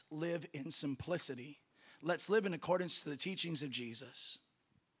 let's live in simplicity. Let's live in accordance to the teachings of Jesus.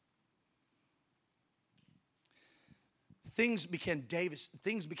 Things became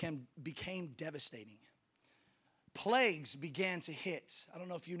devastating. plagues began to hit. I don't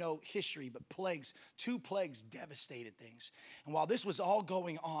know if you know history, but two plagues devastated things. And while this was all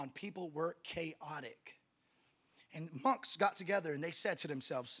going on, people were chaotic. And monks got together and they said to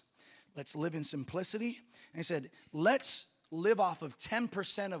themselves, let's live in simplicity. And they said, let's live off of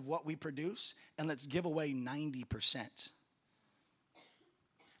 10% of what we produce and let's give away 90%.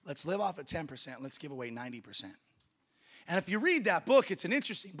 Let's live off of 10%, let's give away 90%. And if you read that book, it's an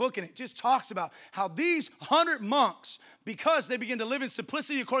interesting book, and it just talks about how these 100 monks, because they began to live in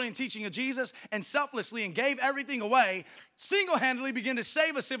simplicity according to the teaching of Jesus and selflessly and gave everything away, single-handedly began to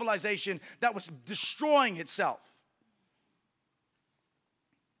save a civilization that was destroying itself.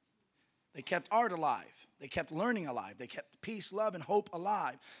 They kept art alive. They kept learning alive. They kept peace, love, and hope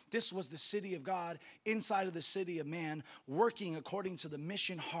alive. This was the city of God inside of the city of man, working according to the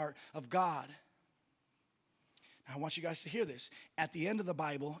mission heart of God. Now, I want you guys to hear this. At the end of the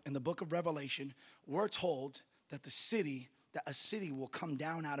Bible, in the book of Revelation, we're told that a city will come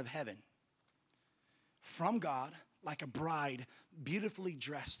down out of heaven from God like a bride beautifully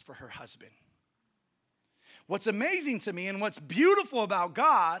dressed for her husband. What's amazing to me and what's beautiful about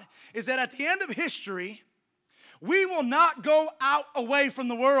God is that at the end of history, we will not go out away from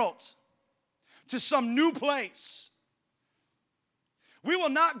the world to some new place. We will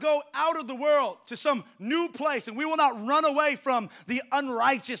not go out of the world to some new place, and we will not run away from the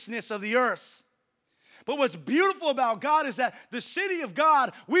unrighteousness of the earth. But what's beautiful about God is that the city of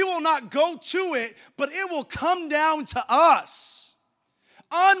God, we will not go to it, but it will come down to us.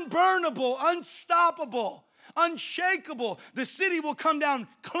 Unburnable, unstoppable, unshakable. The city will come down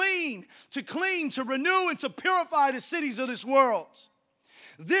clean, to renew, and to purify the cities of this world.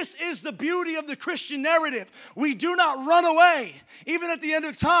 This is the beauty of the Christian narrative. We do not run away. Even at the end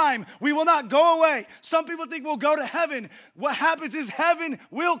of time, we will not go away. Some people think we'll go to heaven. What happens is heaven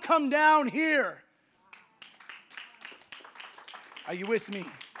will come down here. Are you with me?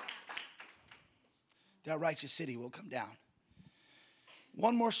 That righteous city will come down.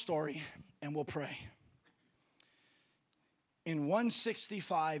 One more story and we'll pray. In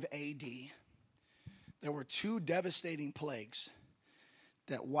 165 AD, there were two devastating plagues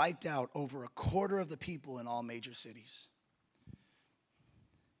that wiped out over a quarter of the people in all major cities.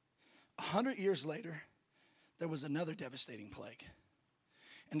 100 years later, there was another devastating plague.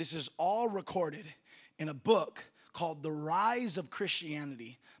 And this is all recorded in a book called The Rise of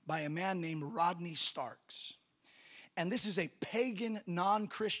Christianity by a man named Rodney Starks. And this is a pagan,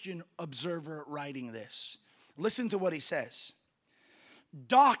 non-Christian observer writing this. Listen to what he says.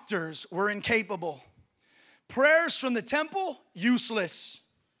 Doctors were incapable. Prayers from the temple, useless.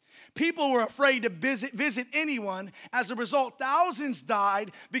 People were afraid to visit anyone. As a result, thousands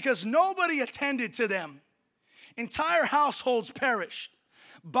died because nobody attended to them. Entire households perished.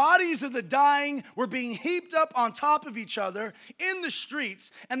 Bodies of the dying were being heaped up on top of each other in the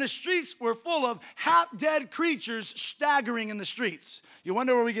streets, and the streets were full of half-dead creatures staggering in the streets. You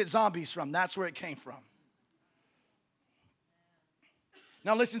wonder where we get zombies from. That's where it came from.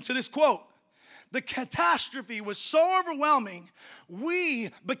 Now listen to this quote. The catastrophe was so overwhelming, we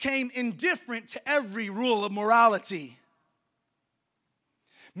became indifferent to every rule of morality.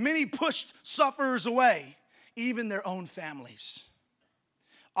 Many pushed sufferers away, even their own families,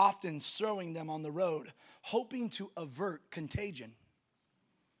 often throwing them on the road, hoping to avert contagion.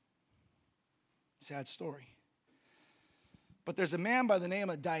 Sad story. But there's a man by the name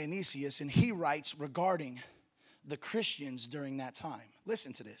of Dionysius, and he writes regarding the Christians during that time.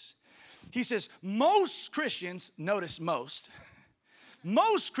 Listen to this. He says, most Christians, notice most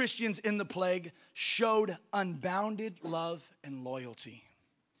Christians in the plague showed unbounded love and loyalty,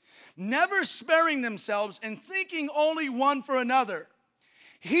 never sparing themselves and thinking only one for another.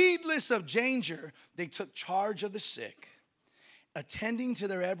 Heedless of danger, they took charge of the sick, attending to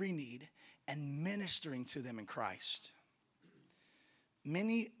their every need and ministering to them in Christ.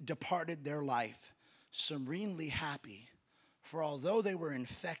 Many departed their life serenely happy, for although they were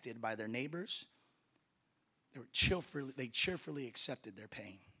infected by their neighbors, they cheerfully accepted their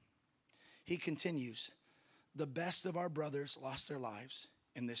pain. He continues, the best of our brothers lost their lives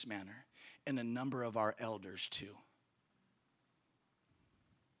in this manner, and a number of our elders too.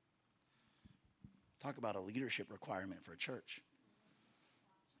 Talk about a leadership requirement for a church.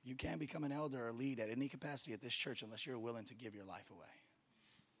 You can't become an elder or lead at any capacity at this church unless you're willing to give your life away.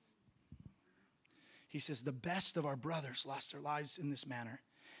 He says, the best of our brothers lost their lives in this manner,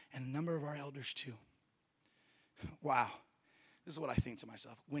 and a number of our elders too. Wow. This is what I think to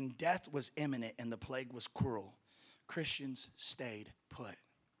myself. When death was imminent and the plague was cruel, Christians stayed put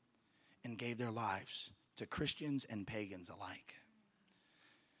and gave their lives to Christians and pagans alike.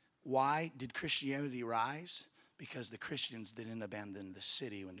 Why did Christianity rise? Because the Christians didn't abandon the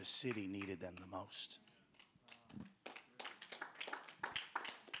city when the city needed them the most.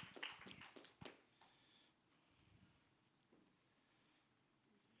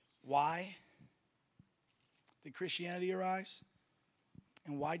 Why did Christianity arise?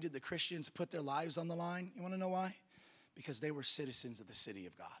 And why did the Christians put their lives on the line? You want to know why? Because they were citizens of the city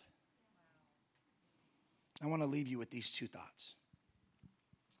of God. I want to leave you with these two thoughts.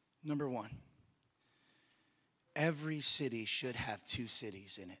 Number one, every city should have two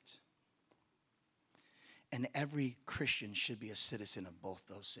cities in it. And every Christian should be a citizen of both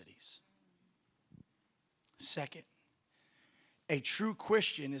those cities. Second, a true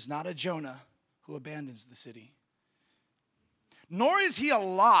Christian is not a Jonah who abandons the city, nor is he a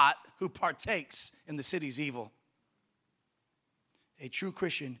Lot who partakes in the city's evil. A true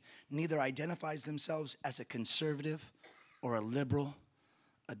Christian neither identifies themselves as a conservative or a liberal,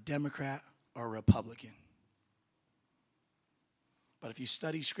 a Democrat or a Republican. But if you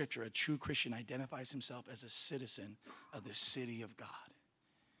study Scripture, a true Christian identifies himself as a citizen of the city of God.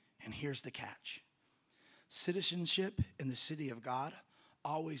 And here's the catch. Citizenship in the city of God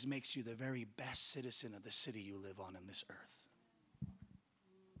always makes you the very best citizen of the city you live on in this earth.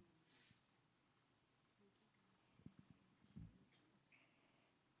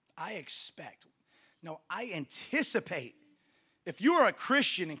 I anticipate, if you are a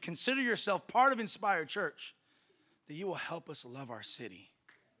Christian and consider yourself part of Inspired Church, that you will help us love our city.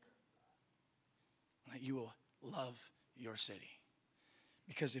 That you will love your city.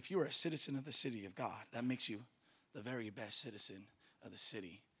 Because if you are a citizen of the city of God, that makes you the very best citizen of the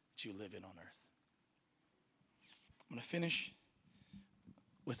city that you live in on earth. I'm going to finish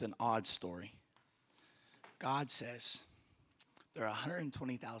with an odd story. God says there are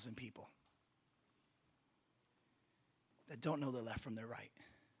 120,000 people that don't know their left from their right.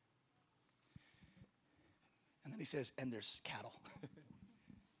 And then he says, and there's cattle.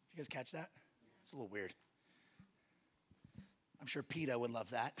 You guys catch that? It's a little weird. I'm sure PETA would love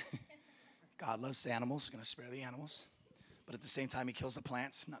that. God loves animals, going to spare the animals. But at the same time, he kills the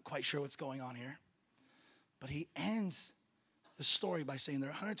plants. I'm not quite sure what's going on here. But he ends the story by saying there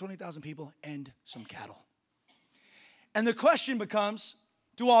are 120,000 people and some cattle. And the question becomes,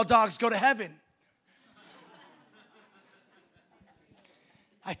 do all dogs go to heaven?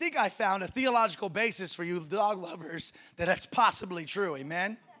 I think I found a theological basis for you dog lovers that that's possibly true.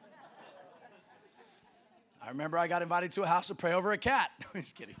 Amen? I remember I got invited to a house to pray over a cat. I'm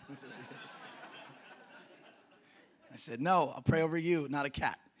just kidding. I said, no, I'll pray over you, not a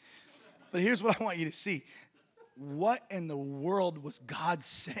cat. But here's what I want you to see. What in the world was God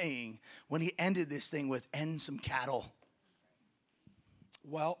saying when he ended this thing with, and some cattle?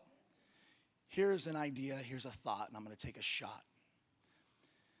 Well, here's an idea, here's a thought, and I'm going to take a shot.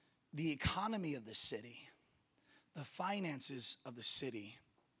 The economy of the city, the finances of the city,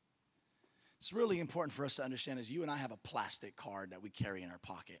 it's really important for us to understand is you and I have a plastic card that we carry in our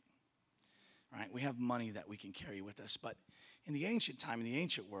pocket, right? We have money that we can carry with us. But in the ancient time, in the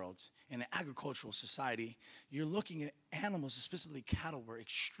ancient worlds, in an agricultural society, you're looking at animals, specifically cattle, were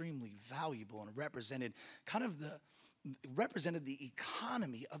extremely valuable and represented the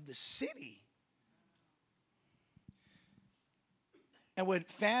economy of the city. And when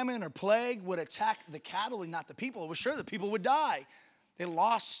famine or plague would attack the cattle and not the people, it was sure the people would die. They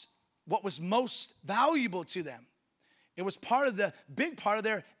lost what was most valuable to them. It was big part of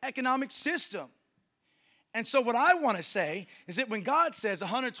their economic system. And so what I want to say is that when God says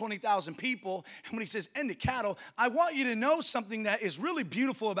 120,000 people, and when he says end the cattle, I want you to know something that is really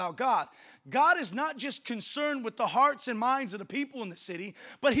beautiful about God. God is not just concerned with the hearts and minds of the people in the city,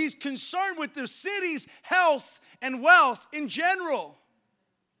 but he's concerned with the city's health and wealth in general.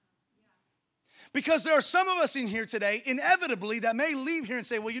 Because there are some of us in here today, inevitably, that may leave here and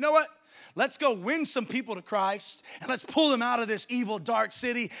say, well, you know what? Let's go win some people to Christ, and let's pull them out of this evil, dark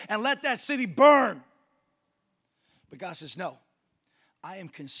city, and let that city burn. But God says, no, I am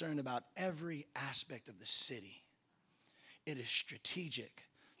concerned about every aspect of the city. It is strategic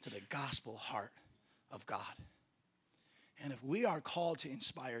to the gospel heart of God. And if we are called to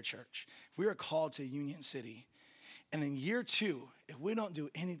Inspire Church, if we are called to Union City, and in year 2, if we don't do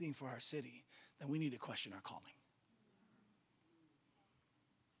anything for our city, then we need to question our calling.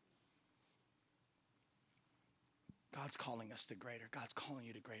 God's calling us to greater. God's calling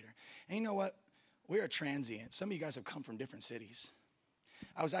you to greater. And you know what? We are transient. Some of you guys have come from different cities.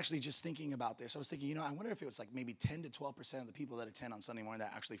 I was actually just thinking about this. I was thinking, I wonder if it was like maybe 10 to 12% of the people that attend on Sunday morning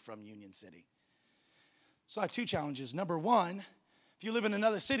that are actually from Union City. So I have 2 challenges. Number 1, if you live in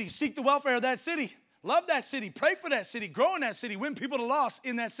another city, seek the welfare of that city. Love that city. Pray for that city. Grow in that city. Win people to lost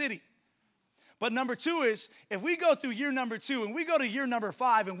in that city. But number two is, if we go through year number 2 and we go to year number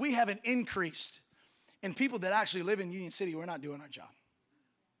 5 and we haven't increased in people that actually live in Union City, we're not doing our job.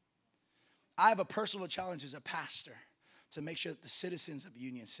 I have a personal challenge as a pastor to make sure that the citizens of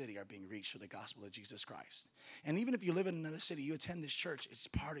Union City are being reached for the gospel of Jesus Christ. And even if you live in another city, you attend this church, it's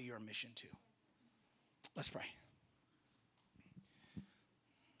part of your mission too. Let's pray.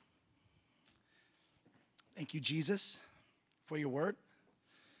 Thank you, Jesus, for your word.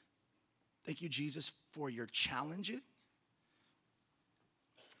 Thank you, Jesus, for your challenging.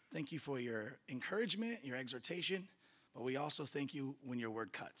 Thank you for your encouragement, your exhortation, but we also thank you when your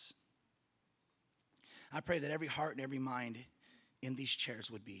word cuts. I pray that every heart and every mind in these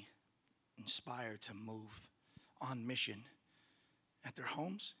chairs would be inspired to move on mission at their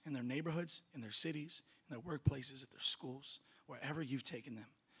homes, in their neighborhoods, in their cities, in their workplaces, at their schools, wherever you've taken them.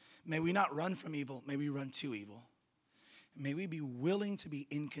 May we not run from evil, may we run to evil. May we be willing to be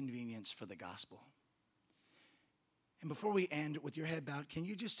inconvenienced for the gospel. And before we end, with your head bowed, can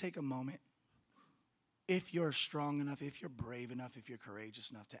you just take a moment, if you're strong enough, if you're brave enough, if you're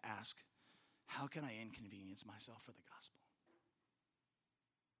courageous enough to ask, how can I inconvenience myself for the gospel?